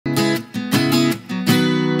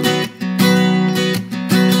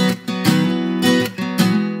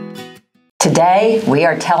Today, we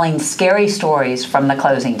are telling scary stories from the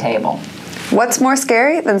closing table. What's more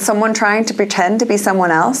scary than someone trying to pretend to be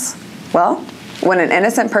someone else? Well, when an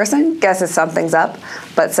innocent person guesses something's up,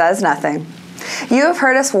 but says nothing. You have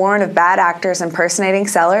heard us warn of bad actors impersonating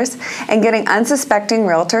sellers and getting unsuspecting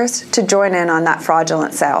realtors to join in on that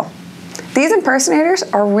fraudulent sale. These impersonators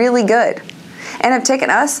are really good and have taken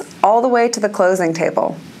us all the way to the closing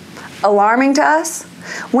table. Alarming to us,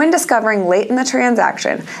 when discovering late in the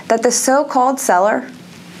transaction that the so-called seller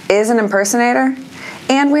is an impersonator,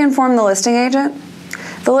 and we inform the listing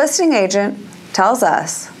agent tells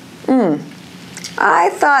us, I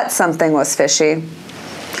thought something was fishy.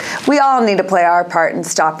 We all need to play our part in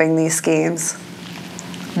stopping these schemes.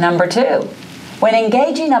 Number 2, when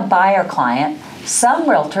engaging a buyer client, some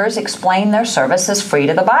realtors explain their service is free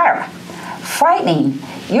to the buyer. Frightening.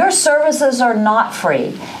 Your services are not free.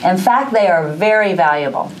 In fact, they are very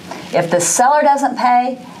valuable. If the seller doesn't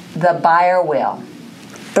pay, the buyer will.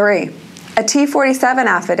 3. A T-47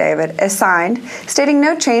 affidavit is signed stating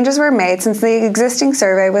no changes were made since the existing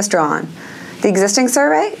survey was drawn. The existing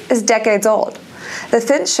survey is decades old. The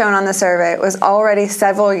fence shown on the survey was already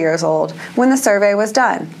several years old when the survey was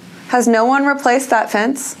done. Has no one replaced that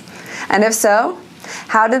fence? And if so,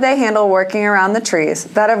 how did they handle working around the trees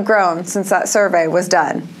that have grown since that survey was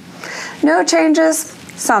done? No changes?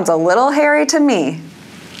 Sounds a little hairy to me.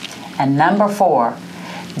 And number 4,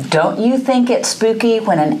 don't you think it's spooky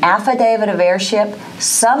when an affidavit of heirship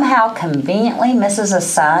somehow conveniently misses a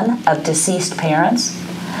son of deceased parents?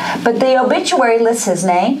 But the obituary lists his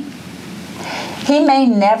name. He may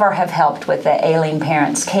never have helped with the ailing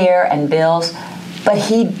parents' care and bills, but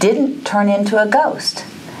he didn't turn into a ghost.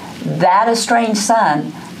 That estranged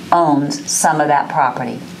son owns some of that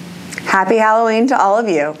property. Happy Halloween to all of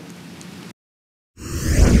you.